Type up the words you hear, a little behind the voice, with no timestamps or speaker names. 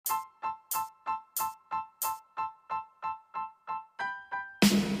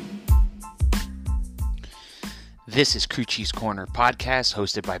This is Crew Chief's Corner podcast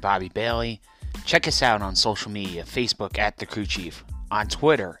hosted by Bobby Bailey. Check us out on social media, Facebook at The Crew Chief, on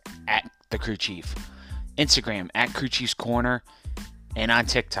Twitter at The Crew Chief, Instagram at Crew Chief's Corner, and on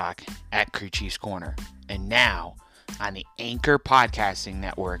TikTok at Crew Chief's Corner. And now on the Anchor Podcasting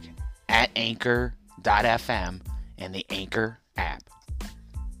Network at Anchor.fm and the Anchor app.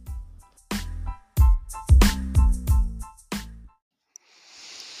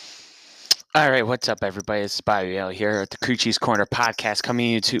 All right, what's up, everybody? It's Bobby Bailey here at the Crew Chief's Corner podcast,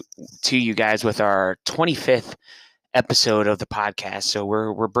 coming to you guys with our 25th episode of the podcast. So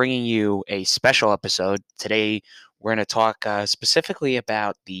we're bringing you a special episode today. We're going to talk specifically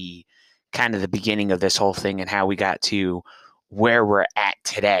about the beginning of this whole thing and how we got to where we're at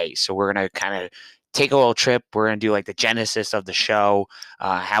today. So we're going to kind of take a little trip. We're going to do like the genesis of the show,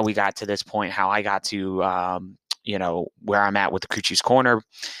 how we got to this point, how I got to where I'm at with the Crew Chief's Corner.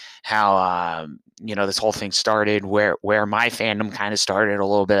 How this whole thing started, where my fandom kind of started, a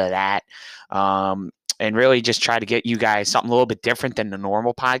little bit of that, and really just try to get you guys something a little bit different than the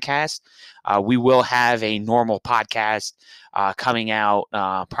normal podcast. We will have a normal podcast coming out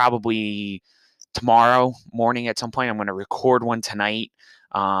probably tomorrow morning at some point. I'm going to record one tonight,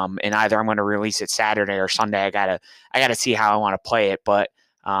 and either I'm going to release it Saturday or Sunday. I gotta see how I want to play it, but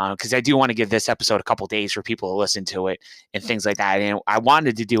because I do want to give this episode a couple days for people to listen to it and things like that. And I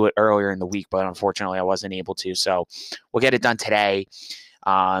wanted to do it earlier in the week, but unfortunately I wasn't able to. So we'll get it done today.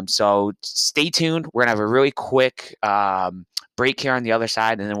 So stay tuned. We're going to have a really quick break here on the other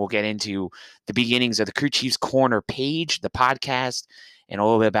side, and then we'll get into the beginnings of the Crew Chief's Corner page, the podcast, and a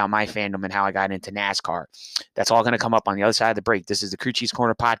little bit about my fandom and how I got into NASCAR. That's all going to come up on the other side of the break. This is the Crew Chief's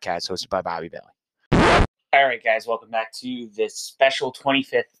Corner podcast hosted by Bobby Bailey. All right, guys, welcome back to this special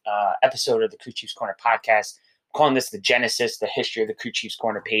 25th episode of the Crew Chief's Corner podcast. I'm calling this the genesis, the history of the Crew Chief's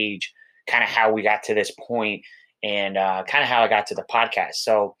Corner page, kind of how we got to this point, and kind of how I got to the podcast.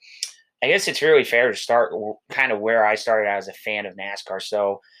 So I guess it's really fair to start kind of where I started as a fan of NASCAR.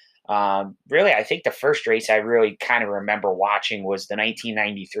 So really, I think the first race I really kind of remember watching was the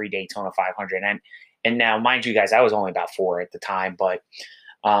 1993 Daytona 500. And now, mind you guys, I was only about 4 at the time, but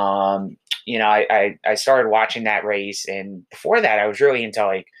I started watching that race, and before that, I was really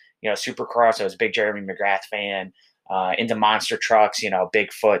into Supercross. I was a big Jeremy McGrath fan, into monster trucks,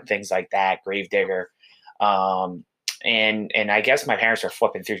 Bigfoot, things like that, Gravedigger. And I guess my parents were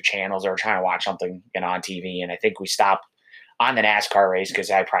flipping through channels or trying to watch something on TV, and I think we stopped on the NASCAR race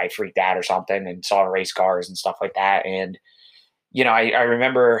because I probably freaked out or something and saw race cars and stuff like that. And I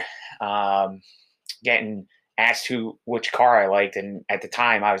remember getting asked which car I liked, and at the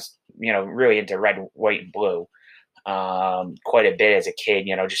time I was really into red, white, and blue quite a bit as a kid.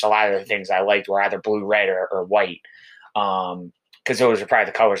 Just a lot of the things I liked were either blue, red, or white, because those are probably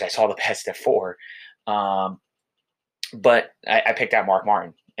the colors I saw the best at 4. But I picked out Mark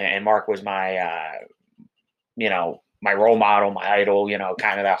Martin, and Mark was my my role model, my idol,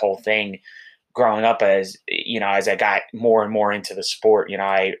 kind of that whole thing growing up. As as I got more and more into the sport,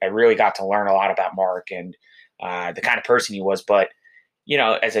 I really got to learn a lot about Mark and the kind of person he was. But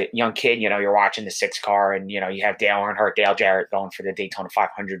as a young kid, you're watching the 6 car, and you have Dale Earnhardt, Dale Jarrett going for the Daytona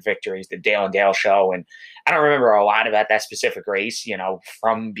 500 victories, the Dale and Dale show. And I don't remember a lot about that specific race,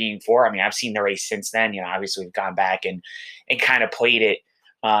 from being 4. I mean, I've seen the race since then. Obviously we've gone back and kind of played it,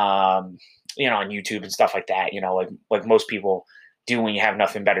 on YouTube and stuff like that. Like most people do when you have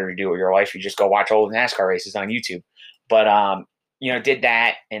nothing better to do with your life, you just go watch old NASCAR races on YouTube. But did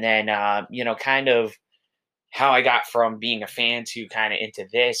that, and then kind of how I got from being a fan to kind of into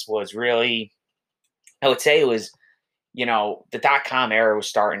this was really, I would say it was, the .com era was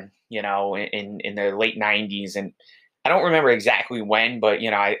starting, in the late 90s. And I don't remember exactly when, but,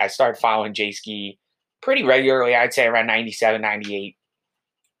 I started following J-Ski pretty regularly, I'd say around 97, 98.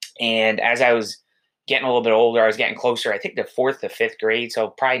 And as I was getting a little bit older, I was getting closer, I think the 4th to 5th grade. So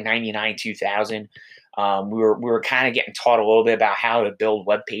probably 99, 2000. We were kind of getting taught a little bit about how to build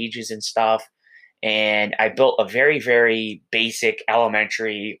web pages and stuff. And I built a very, very basic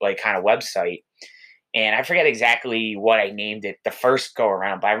elementary kind of website. And I forget exactly what I named it the first go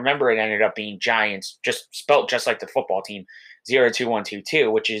around, but I remember it ended up being Giants, just spelt just like the football team, 02122,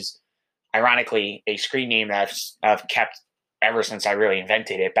 which is ironically a screen name that I've kept ever since I really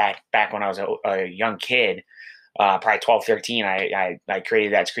invented it back when I was a young kid. Probably 12, 13, I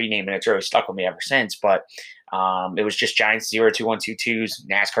created that screen name, and it's really stuck with me ever since. But it was just Giants 02122's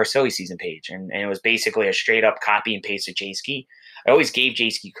NASCAR silly season page. And it was basically a straight up copy and paste of J-Ski. I always gave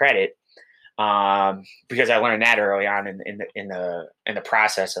J-Ski credit because I learned that early on in the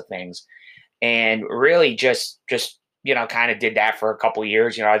process of things. And really just kind of did that for a couple of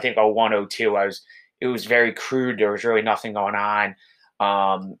years. I think 01, 02, it was very crude. There was really nothing going on.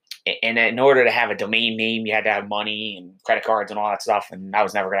 And in order to have a domain name, you had to have money and credit cards and all that stuff. And I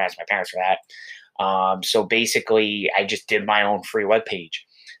was never going to ask my parents for that. So basically, I just did my own free web page.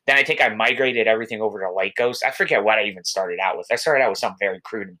 Then I think I migrated everything over to Lycos. I forget what I even started out with. I started out with something very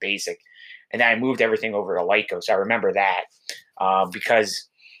crude and basic, and then I moved everything over to Lycos. I remember that because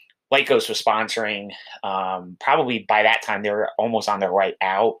Lycos was sponsoring. Probably by that time, they were almost on their way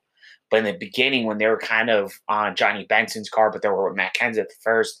out. But in the beginning, when they were kind of on Johnny Benson's car, but they were with Matt Kenseth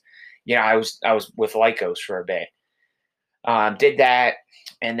first, I was with Lycos for a bit. Did that,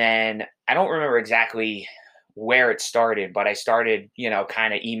 and then I don't remember exactly where it started, but I started,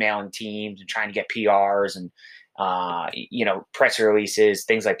 kind of emailing teams and trying to get PRs and press releases,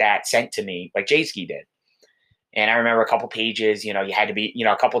 things like that sent to me, like J-Ski did. And I remember a couple pages, you had to be,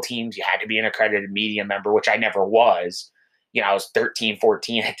 a couple teams, you had to be an accredited media member, which I never was. I was 13,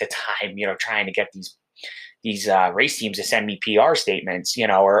 14 at the time, trying to get these race teams to send me PR statements,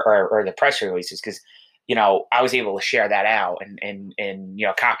 or the press releases, because I was able to share that out and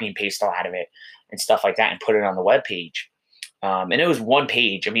copy and paste a lot of it and stuff like that and put it on the web page. And it was one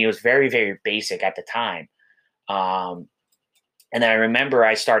page. I mean, it was very, very basic at the time. And then I remember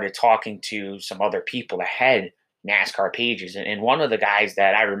I started talking to some other people that had NASCAR pages. And one of the guys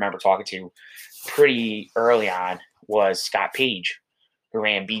that I remember talking to pretty early on was Scott Page, who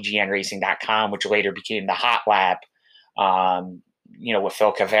ran bgnracing.com, which later became the Hot Lap, with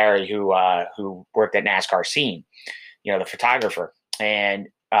Phil Caveri, who worked at NASCAR Scene, the photographer. And,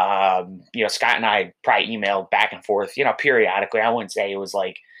 Scott and I probably emailed back and forth, periodically. I wouldn't say it was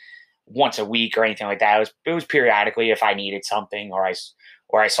like once a week or anything like that. It was periodically if I needed something or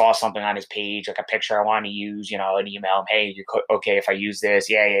I saw something on his page, like a picture I wanted to use, I'd email him, hey, you're okay if I use this?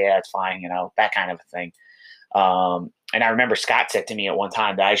 Yeah, it's fine, that kind of a thing. And I remember Scott said to me at one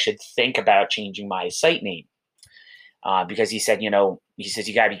time that I should think about changing my site name. Because he said, you got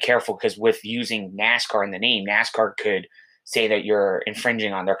to be careful because with using NASCAR in the name, NASCAR could say that you're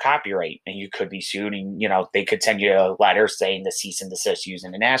infringing on their copyright and you could be sued and, they could send you a letter saying the cease and desist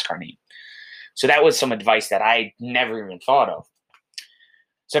using the NASCAR name. So that was some advice that I never even thought of.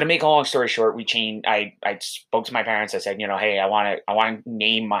 So to make a long story short, I spoke to my parents. I said, hey, I want to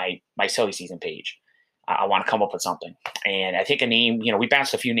name my silly season page. I want to come up with something. And I think a name, we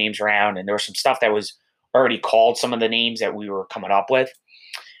bounced a few names around and there was some stuff that was already called some of the names that we were coming up with.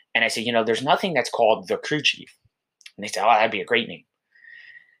 And I said, there's nothing that's called the Crew Chief. And they said, oh, that'd be a great name.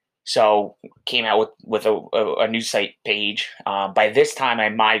 So came out with a new site page. By this time, I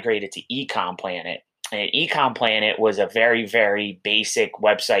migrated to Econ Planet. And Econ Planet was a very, very basic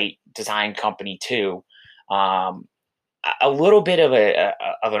website design company too. A little bit of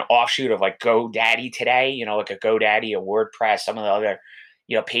an offshoot of like GoDaddy today, like a GoDaddy, a WordPress, some of the other,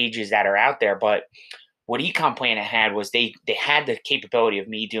 pages that are out there. But what Econ Planet had was they had the capability of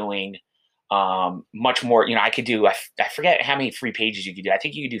me doing much more. I could do, I forget how many free pages you could do. I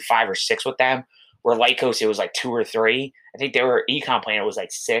think you could do 5 or 6 with them. Where Lycos, it was like 2 or 3. I think Econ Planet was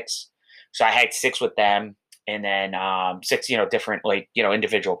like 6. So I had 6 with them, and then 6, different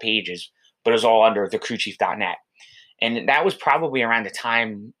individual pages, but it was all under thecrewchief.net. And that was probably around the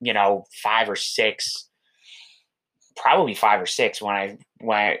time, 5 or 6, probably 5 or 6 when I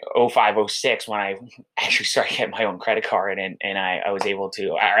 05, 06, when I actually started getting my own credit card and I was able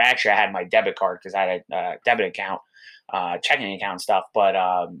to, or actually I had my debit card because I had a debit account, checking account and stuff, but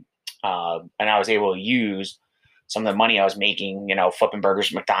and I was able to use some of the money I was making, flipping burgers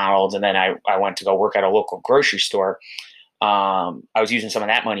at McDonald's, and then I went to go work at a local grocery store. I was using some of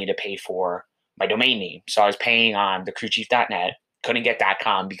that money to pay for my domain name. So I was paying on thecrewchief.net, couldn't get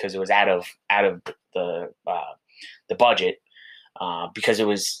 .com because it was out of the budget, because it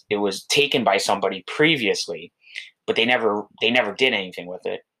was taken by somebody previously, but they never did anything with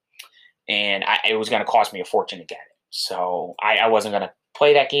it. And it was going to cost me a fortune to get it. So I wasn't going to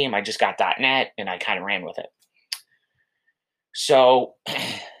play that game. I just got .net and I kind of ran with it. So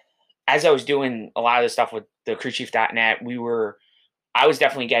as I was doing a lot of the stuff with the crewchief.net, I was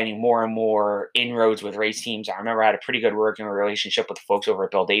definitely getting more and more inroads with race teams. I remember I had a pretty good working relationship with the folks over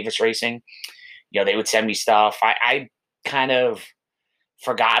at Bill Davis Racing. They would send me stuff. I kind of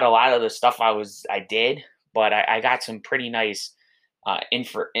forgot a lot of the stuff I did, but I got some pretty nice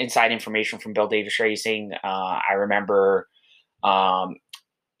inside information from Bill Davis Racing. I remember, at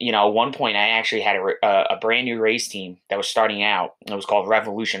one point I actually had a brand new race team that was starting out. It was called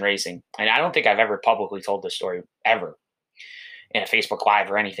Revolution Racing. And I don't think I've ever publicly told this story ever in a Facebook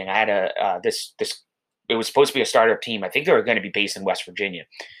Live or anything. I had it was supposed to be a startup team. I think they were going to be based in West Virginia.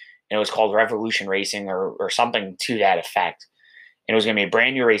 And it was called Revolution Racing or something to that effect. And it was going to be a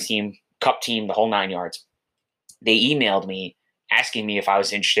brand new race team, Cup team, the whole 9 yards. They emailed me asking me if I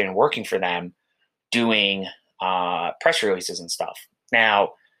was interested in working for them doing press releases and stuff.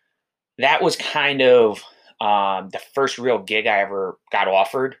 Now, that was kind of the first real gig I ever got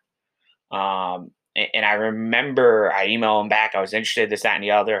offered. And I remember I emailed them back. I was interested, this, that, and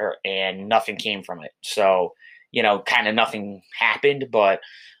the other, and nothing came from it. So, kind of nothing happened. But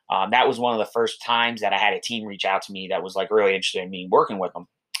that was one of the first times that I had a team reach out to me that was like really interested in me working with them.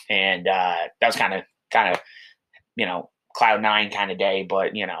 And that was kind of, cloud nine kind of day,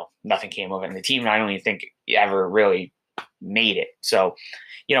 but nothing came of it. And the team, I don't even think ever really made it. So,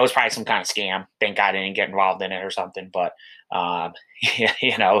 it was probably some kind of scam. Thank God I didn't get involved in it or something. But it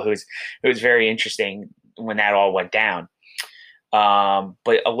was very interesting when that all went down.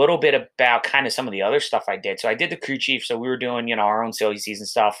 But a little bit about kind of some of the other stuff I did. So I did the crew chief. So we were doing, our own silly season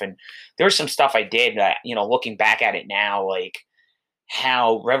stuff. And there was some stuff I did that, looking back at it now, like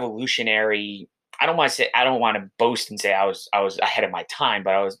how revolutionary. I don't want to boast and say I was ahead of my time,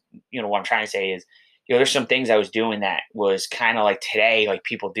 but I was, what I'm trying to say is, there's some things I was doing that was kind of like today, like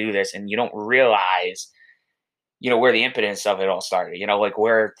people do this and you don't realize, where the impetus of it all started, like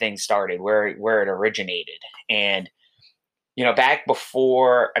where things started, where it originated. And, back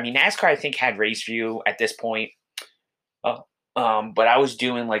before, NASCAR, I think had race view at this point. But I was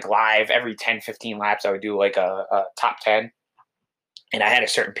doing like live every 10, 15 laps. I would do like a top 10 and I had a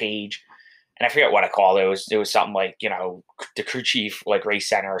certain page. And I forget what I called it. It was something like, the crew chief, like race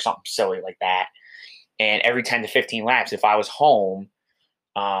center or something silly like that. And every 10 to 15 laps, if I was home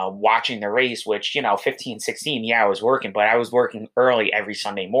watching the race, which, 15, 16, yeah, I was working, but I was working early every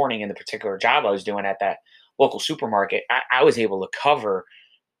Sunday morning in the particular job I was doing at that local supermarket. I was able to cover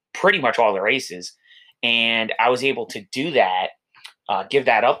pretty much all the races. And I was able to do that, give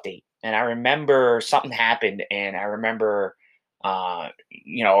that update. And I remember something happened and I remember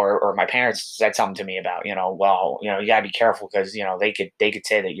or my parents said something to me about, well, you gotta be careful because, they could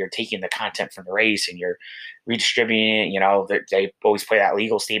say that you're taking the content from the race and you're redistributing it, they always play that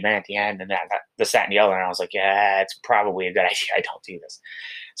legal statement at the end and that this, that, and the other. And I was like, yeah, it's probably a good idea. I don't do this.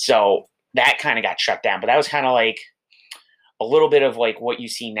 So that kind of got shut down, but that was kind of like a little bit of like what you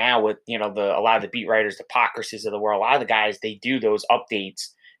see now with, a lot of the beat writers, the Pocraces of the world. A lot of the guys, they do those updates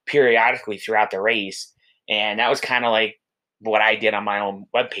periodically throughout the race. And that was kind of like what I did on my own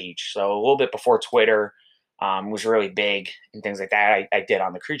webpage. So a little bit before Twitter was really big and things like that, I did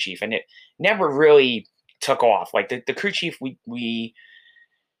on the crew chief, and it never really took off. Like the crew chief, and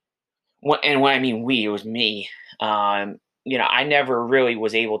when I mean we, it was me. I never really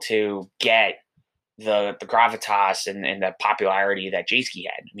was able to get the gravitas and the popularity that J-Ski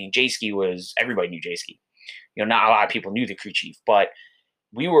had. J-Ski was, everybody knew J-Ski. Not a lot of people knew the crew chief, but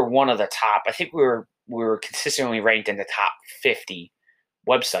we were one of the top. I think we were consistently ranked in the top 50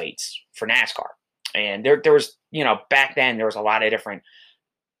 websites for NASCAR. And there was, back then there was a lot of different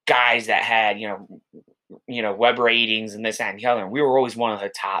guys that had, web ratings and this, that, and the other. And we were always one of the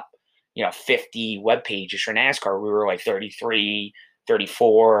top, 50 web pages for NASCAR. We were like 33,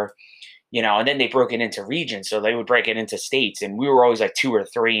 34, and then they broke it into regions. So they would break it into states. And we were always like 2 or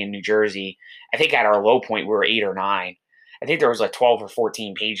 3 in New Jersey. I think at our low point, we were 8 or 9. I think there was like 12 or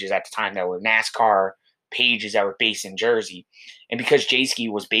 14 pages at the time that were NASCAR pages that were based in Jersey. And because J-Ski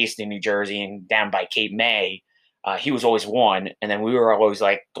was based in New Jersey and down by Cape May, he was always 1. And then we were always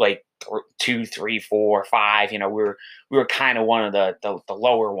like 2, 3, 4, 5. We were kind of one of the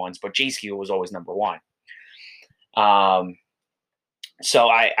lower ones, but J-Ski was always number 1. So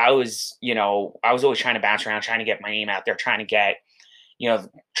I was always trying to bounce around, trying to get my name out there, trying to get,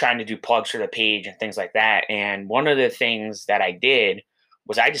 trying to do plugs for the page and things like that. And one of the things that I did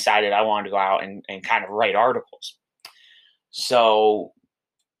was I decided I wanted to go out and kind of write articles. So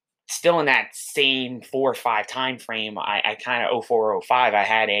still in that same 4 or 5 time frame, I kind of 04, 05, I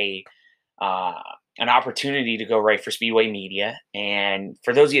had an opportunity to go write for Speedway Media. And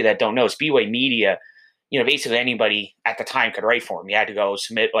for those of you that don't know, Speedway Media, basically anybody at the time could write for them. You had to go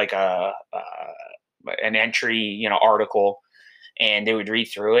submit like an entry, article, and they would read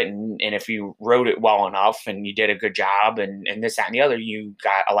through it. And if you wrote it well enough and you did a good job and this, that, and the other, you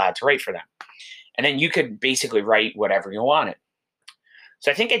got allowed to write for them. And then you could basically write whatever you wanted.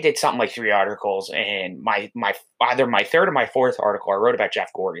 So I think I did something like 3 articles, and my either my 3rd or my 4th article, I wrote about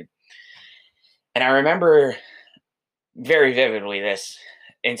Jeff Gordon. And I remember very vividly this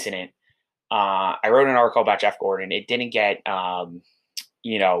incident. I wrote an article about Jeff Gordon. It didn't get,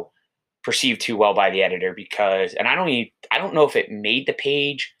 perceived too well by the editor because, and I don't know if it made the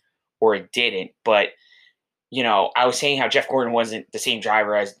page or it didn't, but I was saying how Jeff Gordon wasn't the same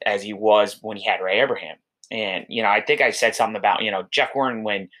driver as he was when he had Ray Abraham. And, I think I said something about, Jeff Gordon,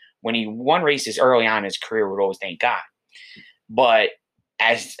 when when he won races early on in his career, would always thank God. But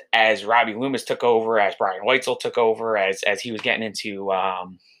as Robbie Loomis took over, as Brian Weitzel took over, as he was getting into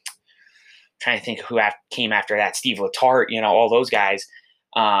trying to think who came after that, Steve Letarte, all those guys,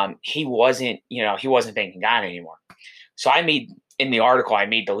 he wasn't thanking God anymore. So I made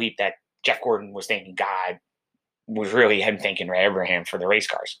the leap that Jeff Gordon was thanking God was really him thanking Ray Abraham for the race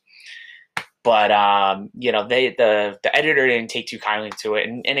cars. But the editor didn't take too kindly to it,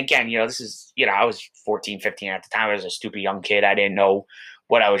 and again, this is I was 14, 15 at the time. I was a stupid young kid. I didn't know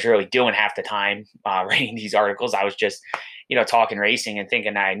what I was really doing half the time writing these articles. I was just talking racing and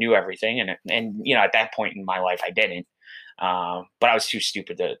thinking I knew everything, and at that point in my life I didn't. But I was too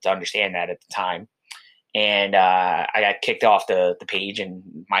stupid to understand that at the time, and I got kicked off the page, and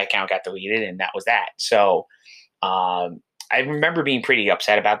my account got deleted, and that was that. So I remember being pretty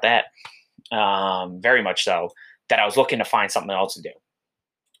upset about that. Very much so, that I was looking to find something else to do.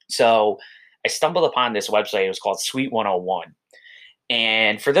 So I stumbled upon this website. It was called Sweet 101.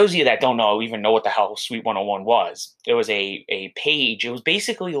 And for those of you that don't even know what the hell Sweet 101 was, it was a page. It was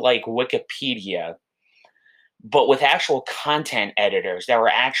basically like Wikipedia, but with actual content editors that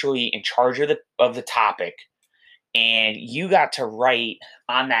were actually in charge of the topic. And you got to write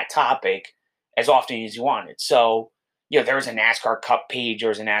on that topic as often as you wanted. So, there was a NASCAR Cup page, there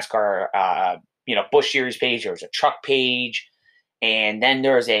was a NASCAR, Busch Series page, there was a truck page, and then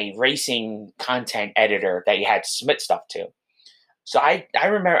there was a racing content editor that you had to submit stuff to. So I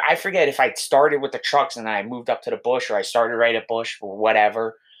remember, I forget if I started with the trucks and then I moved up to the Busch, or I started right at Busch or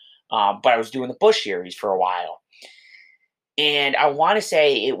whatever. But I was doing the Busch Series for a while. And I want to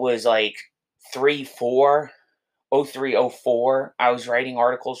say it was like 03, 04, I was writing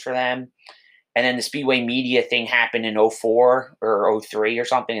articles for them. And then the Speedway Media thing happened in 04 or 03 or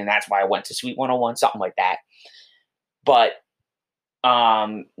something. And that's why I went to Sweet 101, something like that. But,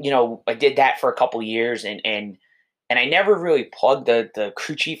 I did that for a couple years, and I never really plugged the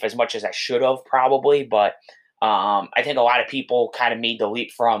crew chief as much as I should have, probably. But I think a lot of people kind of made the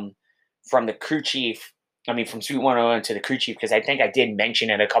leap from the crew chief. I mean, from Sweet 101 to the crew chief, because I think I did mention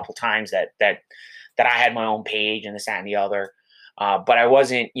it a couple times that I had my own page and this, that, and the other. But I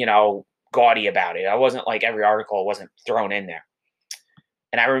wasn't, gaudy about it. I wasn't like every article wasn't thrown in there.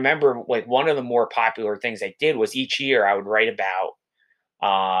 And I remember, like, one of the more popular things I did was each year I would write about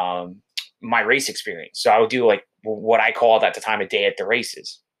my race experience. So I would do like what I called at the time a day at the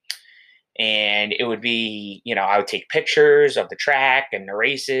races. And it would be, I would take pictures of the track and the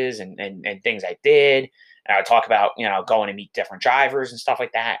races and things I did. And I would talk about, going to meet different drivers and stuff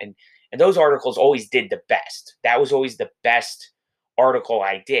like that. And those articles always did the best. That was always the best article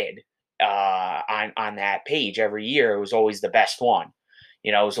I did on that page every year. It was always the best one.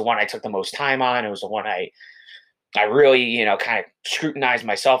 It was the one I took the most time on. It was the one I really, kind of scrutinized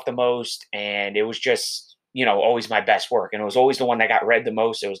myself the most. And it was just, always my best work. And it was always the one that got read the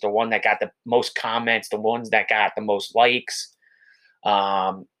most. It was the one that got the most comments, the ones that got the most likes.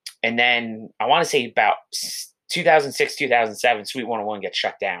 And then I want to say about 2006, 2007, Sweet 101 gets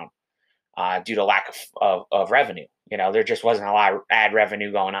shut down due to lack of revenue. There just wasn't a lot of ad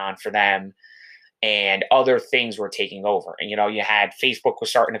revenue going on for them, and other things were taking over. And, you had Facebook was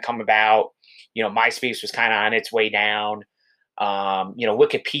starting to come about. MySpace was kind of on its way down.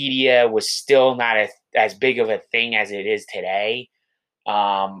 Wikipedia was still not as big of a thing as it is today.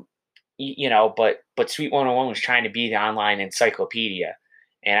 But Sweet 101 was trying to be the online encyclopedia.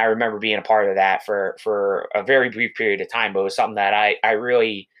 And I remember being a part of that for a very brief period of time, but it was something that I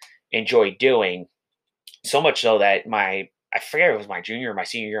really enjoyed doing. So much so that I forget if it was my junior or my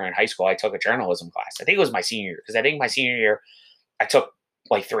senior year in high school, I took a journalism class. I think it was my senior year, because I think my senior year I took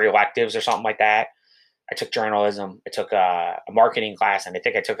like 3 electives or something like that. I took journalism, I took a marketing class, and I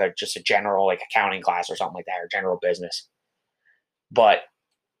think I took just a general like accounting class or something like that, or general business. But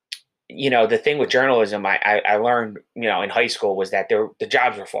the thing with journalism, I learned, in high school, was that the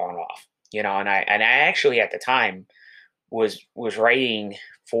jobs were falling off. And I actually at the time was writing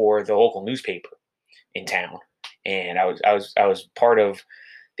for the local newspaper in town, and I was part of,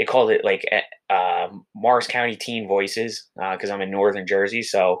 they called it like Morris County Teen Voices, because I'm in northern Jersey.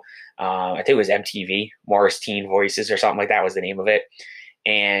 So I think it was MTV, Morris Teen Voices or something like that was the name of it.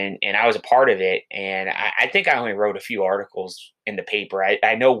 And I was a part of it. And I think I only wrote a few articles in the paper.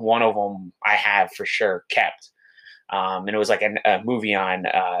 I know one of them I have for sure kept. And it was like a movie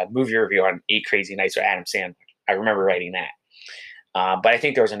review on 8 Crazy Nights with Adam Sandler. I remember writing that. But I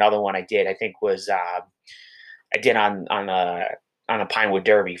think there was another one I did. I think was I did on a Pinewood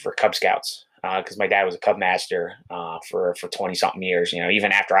Derby for Cub Scouts, because my dad was a Cub master for 20 something years.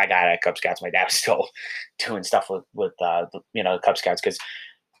 Even after I got out of Cub Scouts, my dad was still doing stuff with the Cub Scouts, because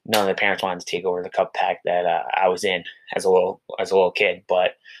none of the parents wanted to take over the Cup pack that I was in as a little kid.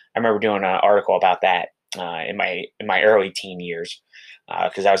 But I remember doing an article about that in my early teen years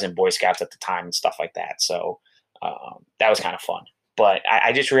because I was in Boy Scouts at the time and stuff like that. So that was kind of fun. But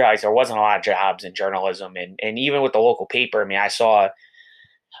I just realized there wasn't a lot of jobs in journalism, and even with the local paper. I mean, I saw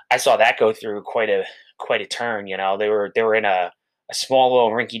that go through quite a turn. You know, they were in a small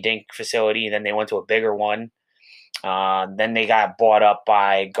little rinky dink facility, and then they went to a bigger one. Then they got bought up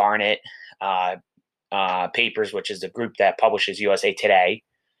by Garnet uh, Papers, which is the group that publishes USA Today.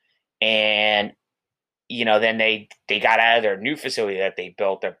 And then they got out of their new facility that they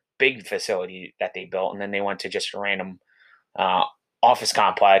built, their big facility that they built, and then they went to just a random uh, office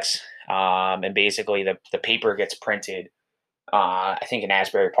complex. And basically, the paper gets printed, I think in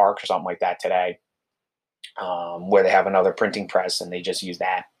Asbury Park or something like that today, where they have another printing press, and they just use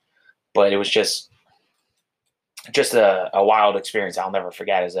that. But it was just a wild experience I'll never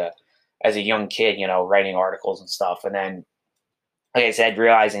forget as a young kid, writing articles and stuff. And then, like I said,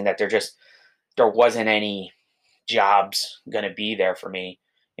 realizing that there wasn't any jobs going to be there for me,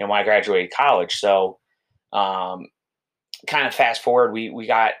 when I graduated college. So, um, kind of fast forward,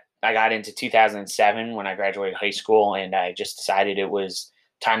 I got into 2007 when I graduated high school, and I just decided it was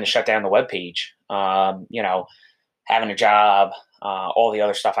time to shut down the web page. Having a job, all the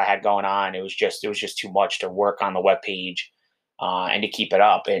other stuff I had going on, it was just too much to work on the web page and to keep it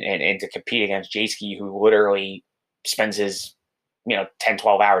up and to compete against Jayski, who literally spends his 10,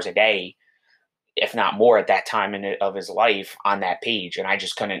 12 hours a day, if not more, at that time of his life on that page, and I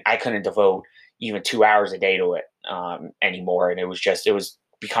couldn't devote even 2 hours a day to it anymore, and it was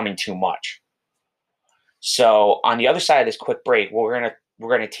becoming too much. So on the other side of this quick break, we're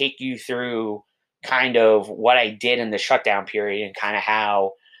gonna take you through kind of what I did in the shutdown period and kind of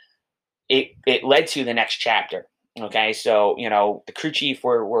how it led to the next chapter. Okay, so the crew chief,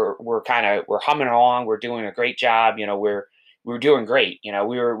 we're humming along, we're doing a great job. We were doing great. We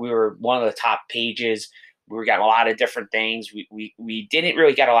were one of the top pages. We were getting a lot of different things. We didn't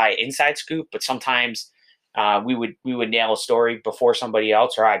really get a lot of inside scoop, but sometimes we would nail a story before somebody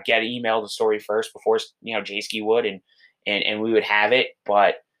else, or I'd get emailed the story first before Jayski would, and we would have it.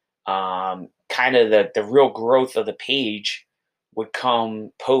 But kind of the real growth of the page would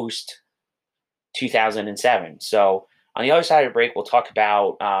come post 2007. So on the other side of the break, we'll talk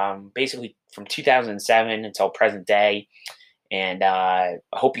about basically from 2007 until present day. And I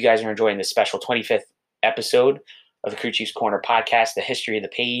hope you guys are enjoying this special 25th episode of the Crew Chief's Corner podcast, the history of the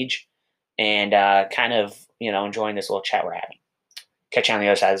page, and kind of, enjoying this little chat we're having. Catch you on the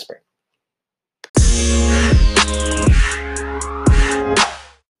other side of this break.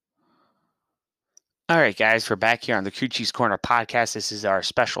 All right, guys, we're back here on the Crew Chief's Corner podcast. This is our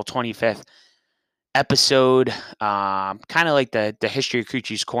special 25th episode, kind of like the history of Crew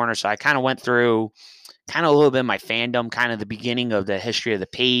Chief's Corner. So I kind of went through kind of a little bit of my fandom, kind of the beginning of the history of the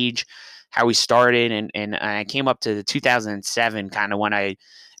page, how we started, and I came up to the 2007, kind of when I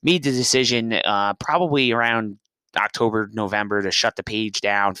made the decision, probably around October, November, to shut the page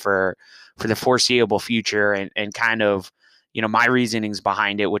down for the foreseeable future, and kind of my reasonings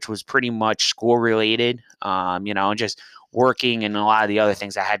behind it, which was pretty much school related, and just working and a lot of the other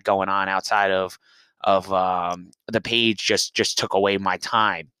things I had going on outside of the page just took away my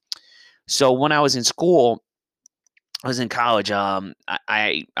time. So when I was in school, I was in college. I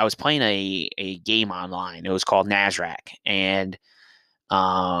was playing a game online. It was called Nasrac, and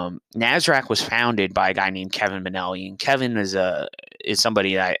Nasrac was founded by a guy named Kevin Minnelli, and Kevin is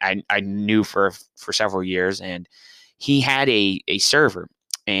somebody that I knew for several years, and he had a server.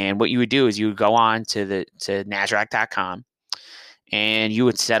 And what you would do is you would go on to Nasrac.com, and you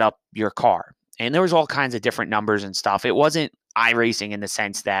would set up your car, and there was all kinds of different numbers and stuff. It wasn't iRacing in the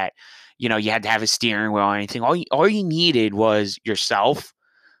sense that you had to have a steering wheel or anything. All you needed was yourself,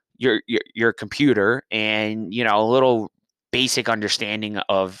 your computer, and a little basic understanding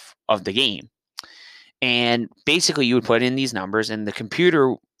of the game. And basically, you would put in these numbers, and the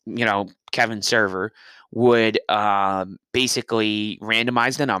computer, Kevin's server, would basically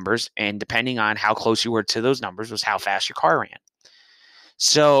randomize the numbers, and depending on how close you were to those numbers was how fast your car ran.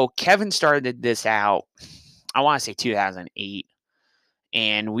 So Kevin started this out, I want to say 2008,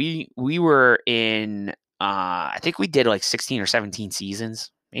 and we were in, I think we did like 16 or 17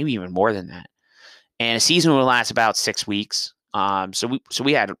 seasons, maybe even more than that. And a season would last about 6 weeks. So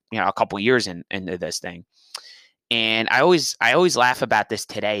we had a couple years into this thing. And I always laugh about this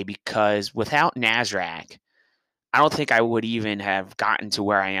today, because without Nasrac, I don't think I would even have gotten to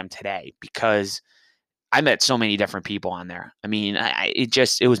where I am today, because I met so many different people on there. I mean,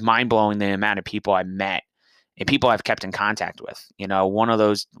 it was mind blowing the amount of people I met and people I've kept in contact with. One of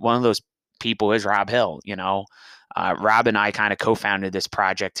those people is Rob Hill. Rob and I kind of co-founded this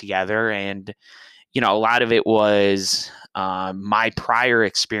project together, and a lot of it was my prior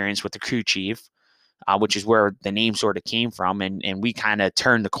experience with the crew chief, which is where the name sort of came from, and we kind of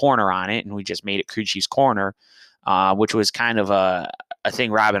turned the corner on it, and we just made it Crew Chief's Corner, which was kind of a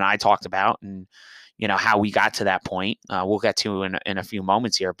thing Rob and I talked about, and how we got to that point. We'll get to in a few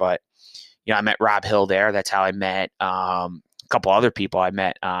moments here, but I met Rob Hill there. That's how I met a couple other people. I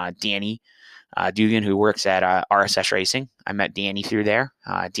met Danny Dugan, who works at RSS Racing. I met Danny through there.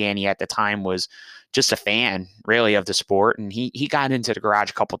 Danny at the time was just a fan, really, of the sport, and he got into the garage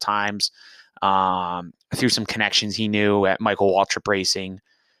a couple times through some connections he knew at Michael Waltrip Racing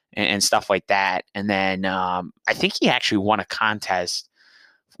and stuff like that. And then I think he actually won a contest,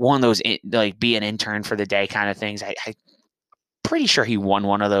 one of those like be an intern for the day kind of things. I'm pretty sure he won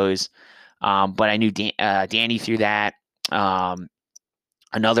one of those, but I knew Danny through that.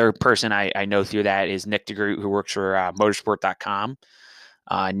 Another person I know through that is Nick DeGroot, who works for motorsport.com.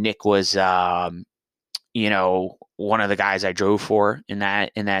 Nick was, one of the guys I drove for in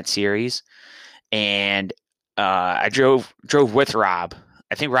that series. And I drove with Rob.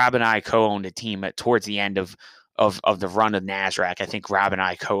 I think Rob and I co-owned a team towards the end of the run of NASRAC. I think Rob and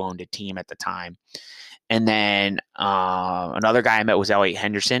I co-owned a team at the time. And then another guy I met was Elliot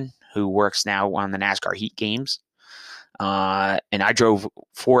Henderson, who works now on the NASCAR Heat Games. And I drove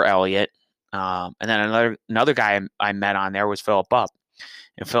for Elliot. And then another guy I met on there was Philip Bupp.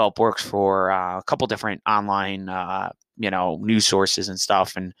 And Philip works for a couple different online, news sources and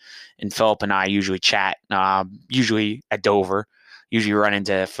stuff. And Philip and I usually chat, usually at Dover. Usually run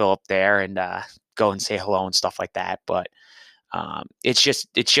into Philip there and go and say hello and stuff like that. But it's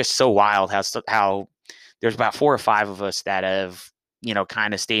just so wild how there's about 4 or 5 of us that have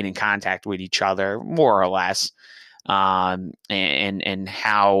kind of stayed in contact with each other more or less. And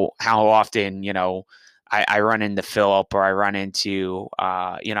how often I run into Philip, or I run into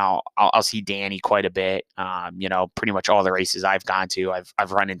I'll see Danny quite a bit. Pretty much all the races I've gone to,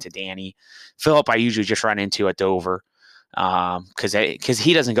 I've run into Danny. Philip I usually just run into at Dover, because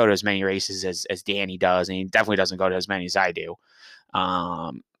he doesn't go to as many races as Danny does, and he definitely doesn't go to as many as I do.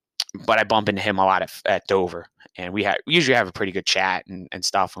 But I bump into him a lot at Dover, and we usually have a pretty good chat and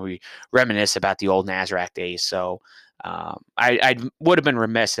stuff, and we reminisce about the old NASRAC days. So I would have been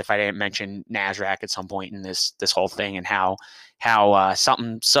remiss if I didn't mention NASRAC at some point in this whole thing, and how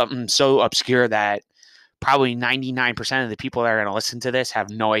something so obscure that probably 99% of the people that are going to listen to this have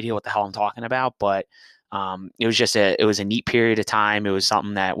no idea what the hell I'm talking about. But it was a neat period of time. It was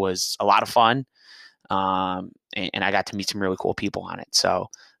something that was a lot of fun, and I got to meet some really cool people on it. So.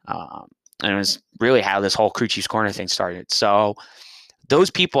 And it was really how this whole Crew Chief's Corner thing started. So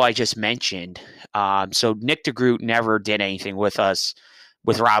those people I just mentioned, so Nick DeGroot never did anything with us,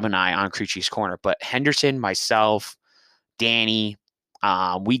 with Rob and I on Crew Chief's Corner, but Henderson, myself, Danny,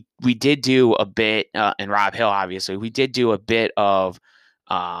 we did do a bit, and Rob Hill, obviously, we did do a bit of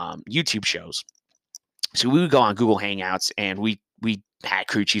YouTube shows. So we would go on Google Hangouts, and we had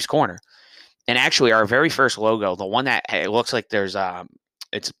Crew Chief's Corner. And actually, our very first logo, the one that it looks like there's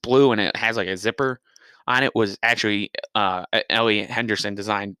it's blue and it has like a zipper on it, was actually Elliot Henderson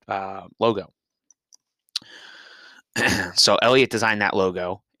designed logo. So Elliot designed that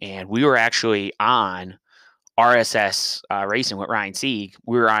logo, and we were actually on RSS Racing with Ryan Sieg.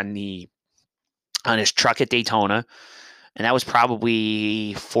 We were on his truck at Daytona, and that was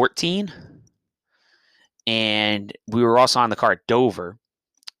probably 14. And we were also on the car at Dover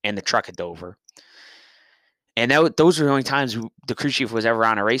and the truck at Dover. And those were the only times the crew chief was ever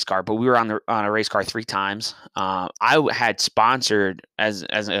on a race car, but we were on a race car 3 times. I had sponsored as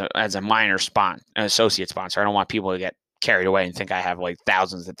a minor an associate sponsor. I don't want people to get carried away and think I have like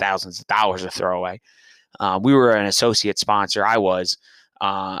thousands and thousands of dollars to throw away. We were an associate sponsor. I was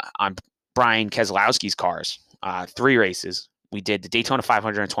on Brian Keselowski's cars, 3 races. We did the Daytona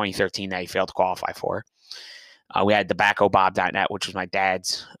 500 in 2013 that he failed to qualify for. We had tobaccobob.net, which was my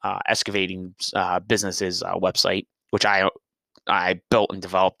dad's excavating business's website, which I built and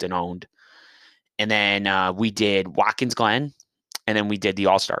developed and owned. And then we did Watkins Glen, and then we did the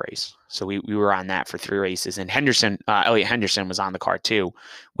All-Star race. So we were on that for 3 races. And Elliot Henderson was on the car too,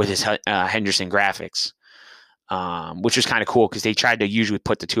 with his Henderson graphics, which was kind of cool because they tried to usually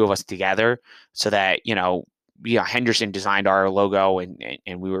put the 2 of us together so that, Henderson designed our logo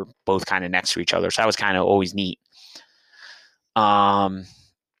and we were both kind of next to each other. So that was kind of always neat. And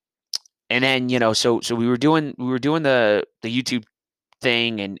then, so we were doing the YouTube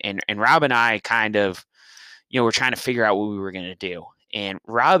thing, and Rob and I kind of, we're trying to figure out what we were going to do. And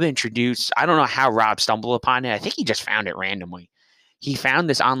Rob introduced, I don't know how Rob stumbled upon it. I think he just found it randomly. He found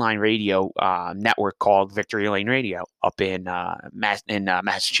this online radio network called Victory Lane Radio up in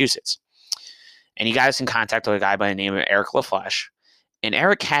Massachusetts. And he got us in contact with a guy by the name of Eric LaFleche. And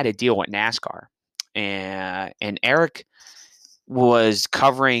Eric had a deal with NASCAR. And Eric was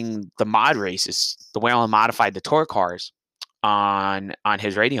covering the mod races, the Whelen modified the tour cars on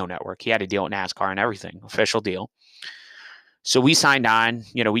his radio network. He had a deal with NASCAR and everything, official deal. So we signed on.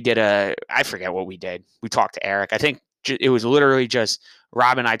 We did I forget what we did. We talked to Eric. I think it was literally just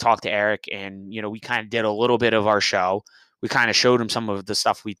Rob and I talked to Eric, and we kind of did a little bit of our show. We kind of showed him some of the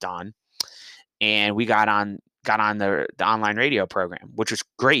stuff we'd done, and we got on the online radio program, which was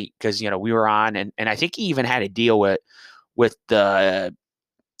great because we were on, and I think he even had a deal with the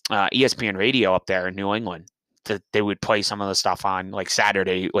ESPN radio up there in New England that they would play some of the stuff on like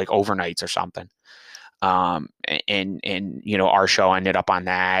Saturday, like overnights or something. And our show ended up on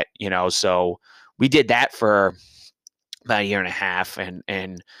that, so we did that for about a year and a half,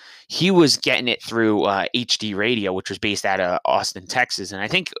 and he was getting it through HD radio, which was based out of Austin, Texas. And I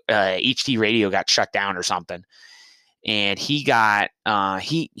think HD radio got shut down or something. And he got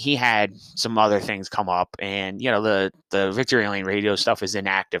he had some other things come up, and the Victory Lane radio stuff is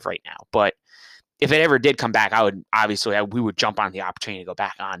inactive right now. But if it ever did come back, we would jump on the opportunity to go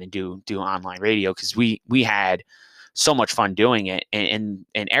back on and do online radio, because we had so much fun doing it. And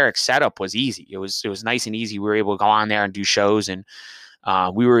Eric's setup was easy. It was nice and easy. We were able to go on there and do shows, and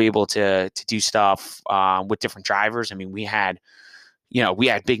we were able to do stuff with different drivers. I mean, we had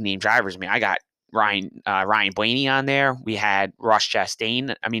big name drivers. I mean, I got Ryan Blaney on there. We had Ross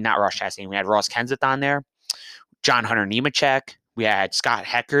Chastain. I mean, not Ross Chastain. We had Ross Kenseth on there. John Hunter Nemechek. We had Scott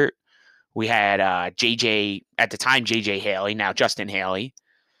Heckert. We had JJ, at the time, JJ Haley, now Justin Haley.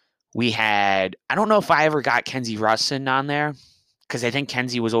 We had, I don't know if I ever got Kenzie Russin on there, because I think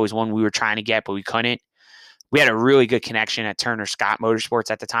Kenzie was always one we were trying to get, but we couldn't. We had a really good connection at Turner Scott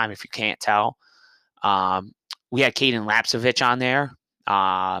Motorsports at the time, if you can't tell. We had Caden Lapsovich on there.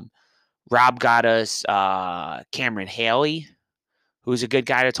 Rob got us Cameron Haley, who's a good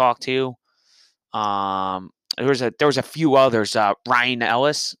guy to talk to. There was a few others. Ryan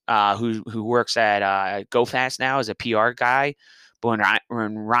Ellis, who works at Go Fast now as a PR guy. But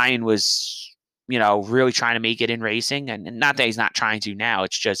when Ryan was, really trying to make it in racing, and not that he's not trying to now,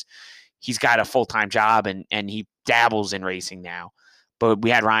 it's just he's got a full-time job and he dabbles in racing now. But we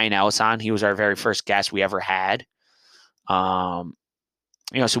had Ryan Ellis on. He was our very first guest we ever had. So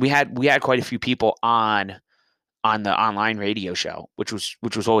we had quite a few people on the online radio show, which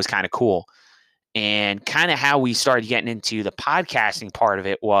was always kind of cool. And kind of how we started getting into the podcasting part of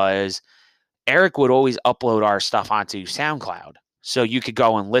it was Eric would always upload our stuff onto SoundCloud. So you could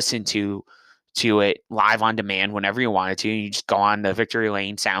go and listen to it live on demand whenever you wanted to. You just go on the Victory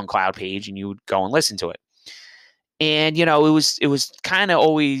Lane SoundCloud page and you would go and listen to it. And, it was kind of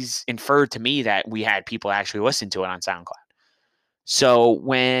always inferred to me that we had people actually listen to it on SoundCloud. So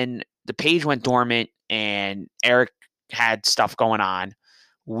when the page went dormant and Eric had stuff going on,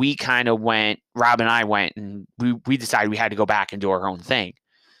 we kind of Rob and I went, and we decided we had to go back and do our own thing.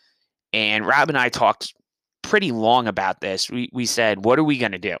 And Rob and I talked pretty long about this. We said, what are we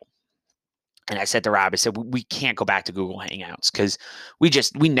going to do? And I said to Rob, I said, we can't go back to Google Hangouts, because we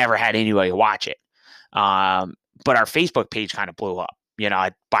never had anybody to watch it. But our Facebook page kind of blew up,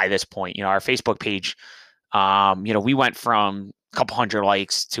 by this point. Our Facebook page, we went from a couple hundred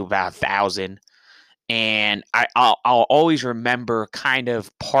likes to about 1,000. And I'll always remember kind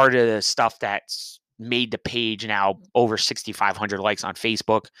of part of the stuff that's made the page now over 6,500 likes on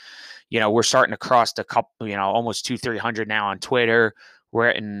Facebook. We're starting to cross the couple, almost 200-300 now on Twitter. We're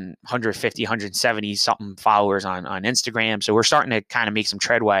at 150, 170 something followers on Instagram. So we're starting to kind of make some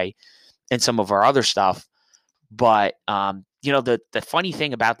treadway in some of our other stuff. But, the funny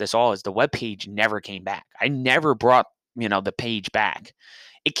thing about this all is the webpage never came back. I never brought, the page back.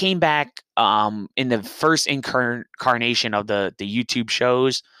 It came back in the first incarnation of the YouTube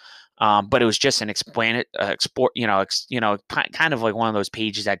shows, but it was just an kind of like one of those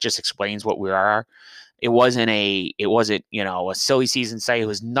pages that just explains what we are. It wasn't a silly season site. It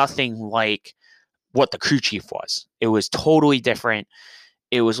was nothing like what the crew chief was. It was totally different.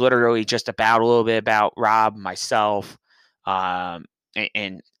 It was literally just a little bit about Rob, myself, and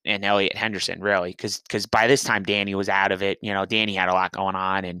Elliot Henderson, really, because by this time Danny was out of it. Danny had a lot going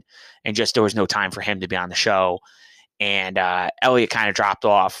on, and just there was no time for him to be on the show. And Elliot kind of dropped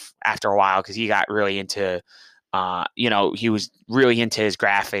off after a while because he got really into, he was really into his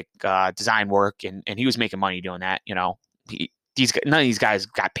graphic design work, and he was making money doing that. None of these guys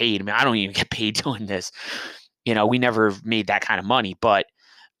got paid. I mean, I don't even get paid doing this. We never made that kind of money, but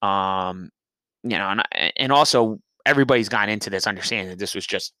um, and also everybody's gone into this understanding that this was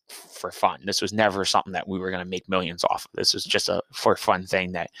just for fun. This was never something that we were going to make millions off of. This was just a for fun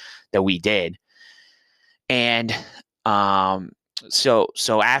thing that we did. And um, so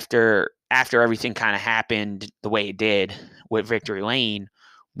after everything kind of happened the way it did with Victory Lane,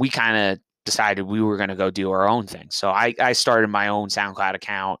 we kind of decided we were going to go do our own thing. So I started my own SoundCloud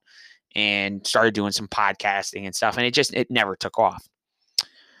account and started doing some podcasting and stuff, and it never took off.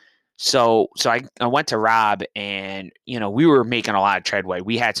 So I went to Rob, and we were making a lot of treadway.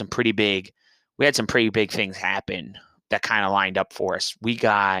 We had some pretty big things happen that kind of lined up for us.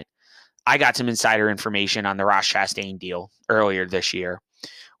 I got some insider information on the Ross Chastain deal earlier this year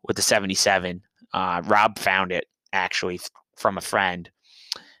with the 77. Rob found it actually from a friend,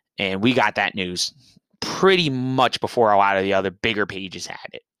 and we got that news pretty much before a lot of the other bigger pages had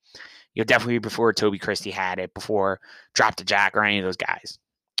it. Definitely before Toby Christie had it, before Drop the Jack or any of those guys.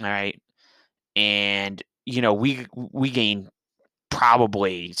 All right. And, we gained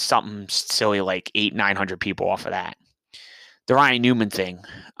probably something silly like 900 people off of that. The Ryan Newman thing,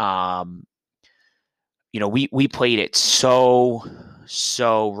 we played it so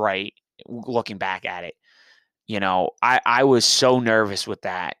right looking back at it. I was so nervous with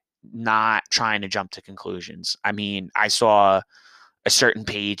that, not trying to jump to conclusions. I mean, I saw a certain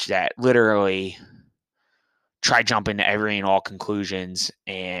page that literally tried jumping to every and all conclusions,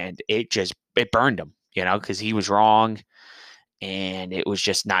 and it burned him, because he was wrong, and it was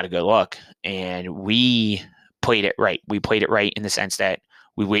just not a good look. And we played it right. We played it right in the sense that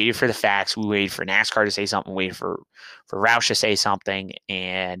we waited for the facts. We waited for NASCAR to say something. Waited for Roush to say something.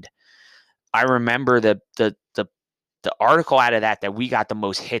 And I remember the article out of that we got the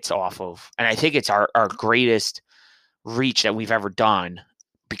most hits off of, and I think it's our greatest reach that we've ever done,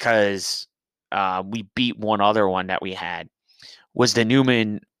 because we beat one other one that we had, was the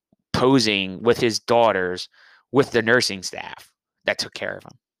Newman posing with his daughters with the nursing staff that took care of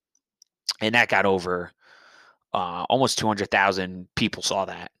him. And that got over almost 200,000 people saw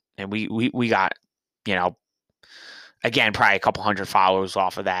that. And we got, again, probably a couple hundred followers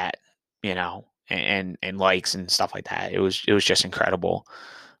off of that, and likes and stuff like that. It was just incredible.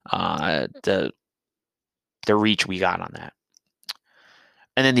 The reach we got on that.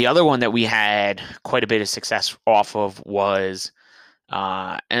 And then the other one that we had quite a bit of success off of was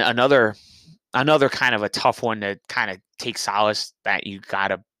another kind of a tough one to kind of take solace that you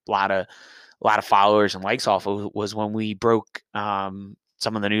got a lot of followers and likes off of, was when we broke some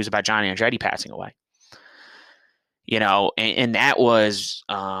of the news about Johnny Andretti passing away. And that was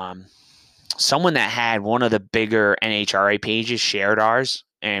someone that had one of the bigger NHRA pages shared ours,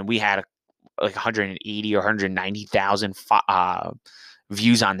 and we had like 180 or 190,000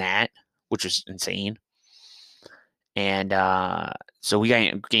 views on that, which was insane. And so we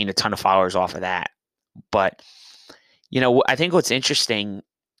gained a ton of followers off of that. But, I think what's interesting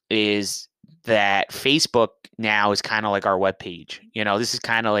is that Facebook now is kind of like our webpage. This is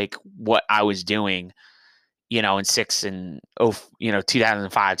kind of like what I was doing, in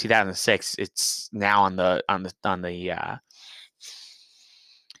 2005, 2006. It's now on the it's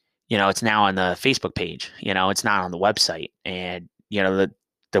now on the Facebook page. It's not on the website. And, the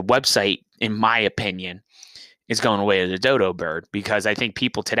website, in my opinion, is going away as a dodo bird, because I think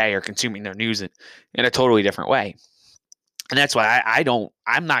people today are consuming their news in a totally different way. And that's why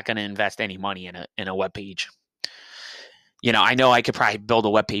I'm not going to invest any money in a web page. I know I could probably build a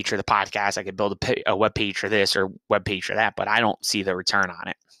web page for the podcast. I could build a web page for this or web page for that, but I don't see the return on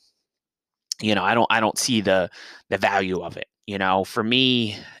it. I don't see the value of it. For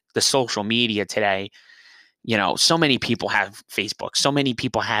me, the social media today, so many people have Facebook, so many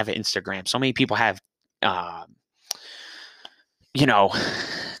people have Instagram, so many people have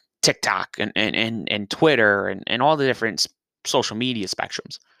TikTok and Twitter and all the different social media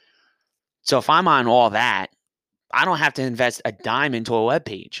spectrums. So if I'm on all that, I don't have to invest a dime into a web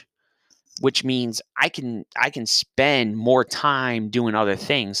page, which means I can spend more time doing other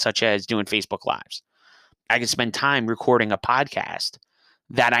things, such as doing Facebook Lives. I can spend time recording a podcast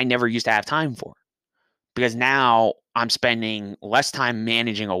that I never used to have time for, because now I'm spending less time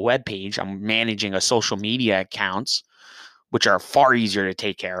managing a web page. I'm managing a social media accounts, which are far easier to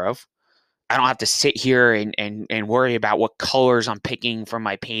take care of. I don't have to sit here and worry about what colors I'm picking from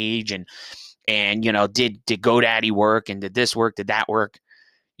my page and did GoDaddy work, and did this work, did that work,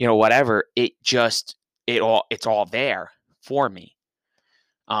 whatever. It's all there for me.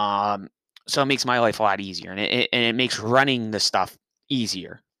 So it makes my life a lot easier, and it makes running the stuff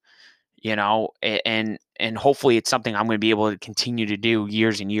easier, and hopefully it's something I'm going to be able to continue to do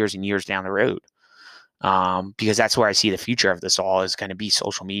years and years and years down the road. because that's where I see the future of this all is going to be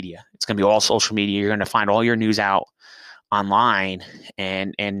social media. It's going to be all social media. You're going to find all your news out online,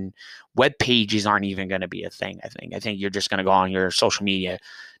 and web pages aren't even going to be a thing. I think you're just going to go on your social media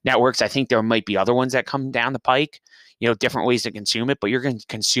networks. I think there might be other ones that come down the pike, different ways to consume it, but you're going to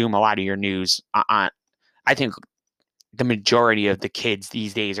consume a lot of your news on. I think the majority of the kids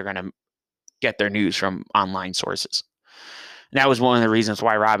these days are going to get their news from online sources. And that was one of the reasons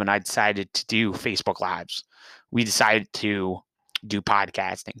why Rob and I decided to do Facebook Lives. We decided to do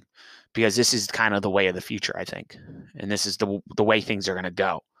podcasting because this is kind of the way of the future, I think. And this is the way things are going to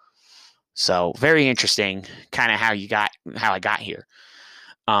go. So very interesting kind of how I got here.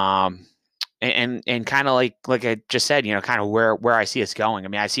 And kind of like I just said, kind of where I see us going. I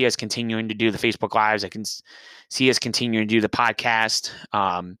mean, I see us continuing to do the Facebook Lives. I can see us continuing to do the podcast.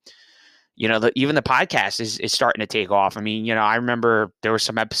 Even the podcast is starting to take off. I mean, I remember there were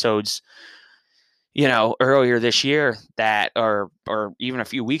some episodes, earlier this year that, or even a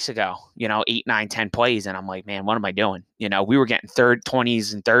few weeks ago, 8, 9, 10 plays. And I'm like, man, what am I doing? We were getting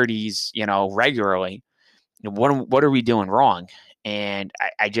 20s and 30s, regularly. What are we doing wrong? And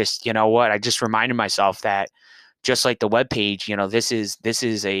I just, I just reminded myself that just like the webpage, this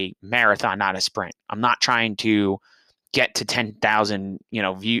is a marathon, not a sprint. I'm not trying to get to 10,000,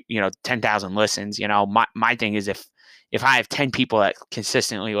 10,000 listens. My thing is if I have 10 people that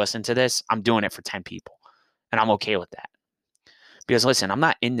consistently listen to this, I'm doing it for 10 people, and I'm okay with that. Because listen, I'm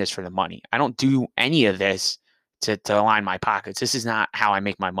not in this for the money. I don't do any of this to line my pockets. This is not how I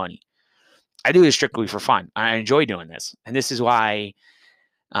make my money. I do this strictly for fun. I enjoy doing this. And this is why,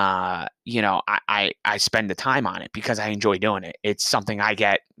 I spend the time on it, because I enjoy doing it. It's something I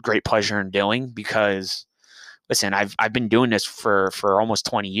get great pleasure in doing because, listen, I've been doing this for almost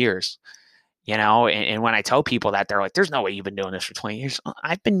 20 years, and when I tell people that, they're like, there's no way you've been doing this for 20 years.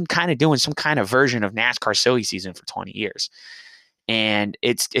 I've been kind of doing some kind of version of NASCAR silly season for 20 years. And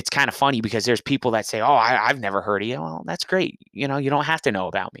it's kind of funny because there's people that say, oh, I've never heard of you. Well, that's great. You don't have to know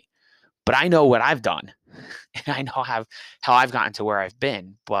about me, but I know what I've done and I know how I've gotten to where I've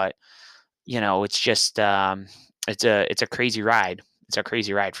been. But, it's just, it's a crazy ride. It's a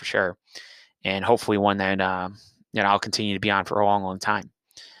crazy ride for sure. And hopefully one that, I'll continue to be on for a long, long time.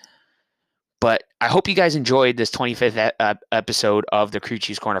 But I hope you guys enjoyed this 25th episode of the Crew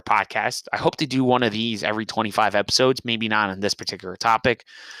Chiefs Corner podcast. I hope to do one of these every 25 episodes, maybe not on this particular topic,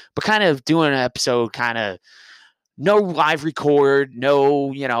 but kind of doing an episode, kind of no live record,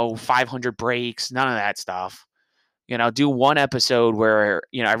 no, 500 breaks, none of that stuff. Do one episode where,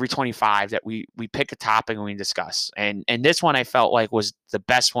 every 25 that we pick a topic and we discuss. And this one I felt like was the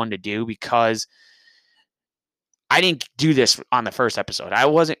best one to do because I didn't do this on the first episode. I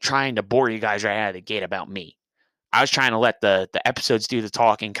wasn't trying to bore you guys right out of the gate about me. I was trying to let the episodes do the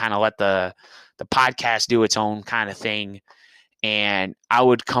talking, kind of let the podcast do its own kind of thing. And I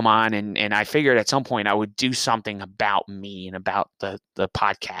would come on and I figured at some point I would do something about me and about the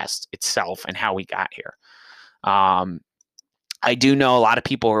podcast itself and how we got here. I do know a lot of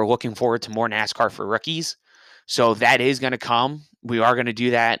people are looking forward to more NASCAR for rookies. So that is going to come. We are going to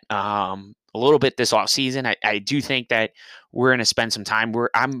do that a little bit this off season. I do think that we're going to spend some time.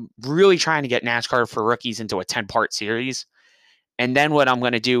 I'm really trying to get NASCAR for rookies into a 10-part series. And then what I'm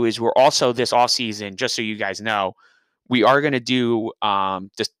going to do is we're also this off season, just so you guys know, we are going to do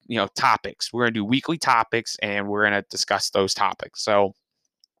just, topics. We're going to do weekly topics and we're going to discuss those topics. So,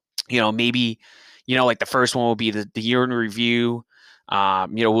 maybe, like the first one will be the year in review.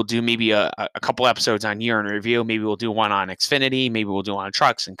 We'll do maybe a couple episodes on year in review. Maybe we'll do one on Xfinity. Maybe we'll do one on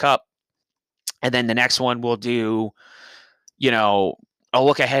trucks and Cup. And then the next one we'll do, a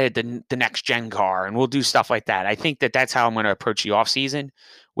look ahead at the next gen car, and we'll do stuff like that. I think that's how I'm going to approach the off season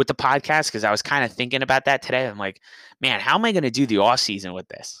with the podcast, because I was kind of thinking about that today. I'm like, man, how am I going to do the off season with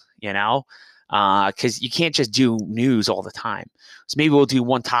this? Because you can't just do news all the time. So maybe we'll do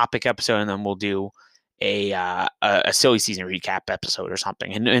one topic episode, and then we'll do a silly season recap episode or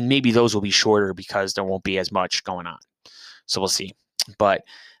something. And maybe those will be shorter because there won't be as much going on. So we'll see. But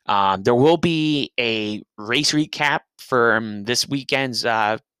there will be a race recap from this weekend's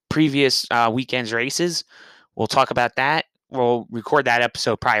previous weekend's races. We'll talk about that. We'll record that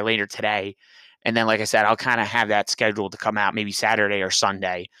episode probably later today. And then, like I said, I'll kind of have that scheduled to come out maybe Saturday or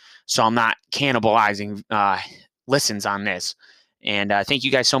Sunday. So I'm not cannibalizing listens on this. And thank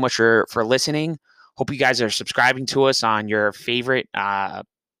you guys so much for listening. Hope you guys are subscribing to us on your favorite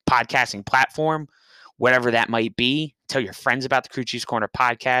podcasting platform, whatever that might be. Tell your friends about the Crew Chiefs Corner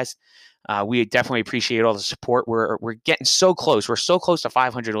podcast. We definitely appreciate all the support. We're getting so close. We're so close to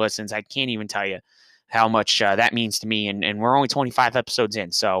 500 listens. I can't even tell you how much that means to me. And we're only 25 episodes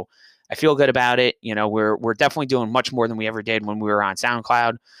in. So I feel good about it. We're definitely doing much more than we ever did when we were on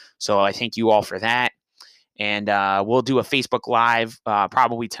SoundCloud. So I thank you all for that. And we'll do a Facebook Live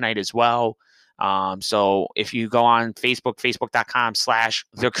probably tonight as well. So if you go on Facebook,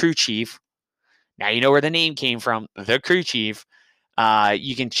 facebook.com/thecrewchief, now you know where the name came from, The Crew Chief.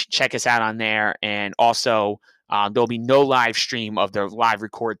 You can check us out on there. And also, there'll be no live stream of the live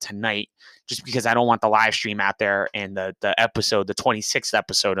record tonight, just because I don't want the live stream out there and the episode, the 26th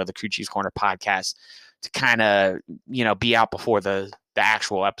episode of the Crew Chief's Corner podcast, to kind of, be out before the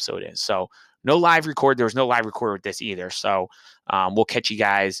actual episode is. So no live record. There was no live record with this either. So we'll catch you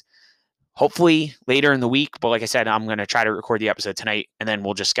guys hopefully later in the week. But like I said, I'm going to try to record the episode tonight, and then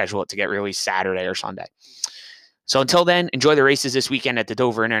we'll just schedule it to get released Saturday or Sunday. So until then, enjoy the races this weekend at the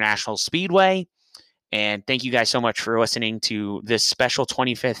Dover International Speedway. And thank you guys so much for listening to this special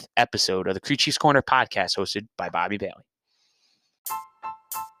 25th episode of the Crew Chief's Corner podcast, hosted by Bobby Bailey.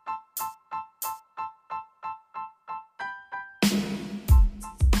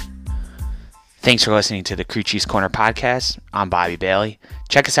 Thanks for listening to the Crew Chief's Corner podcast. I'm Bobby Bailey.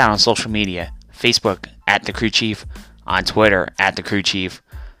 Check us out on social media: Facebook @The Crew Chief, on Twitter @The Crew Chief,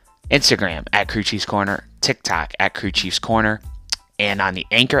 Instagram @Crew Chief's Corner, TikTok @Crew Chief's Corner, and on the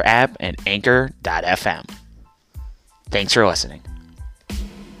Anchor app and anchor.fm. Thanks for listening.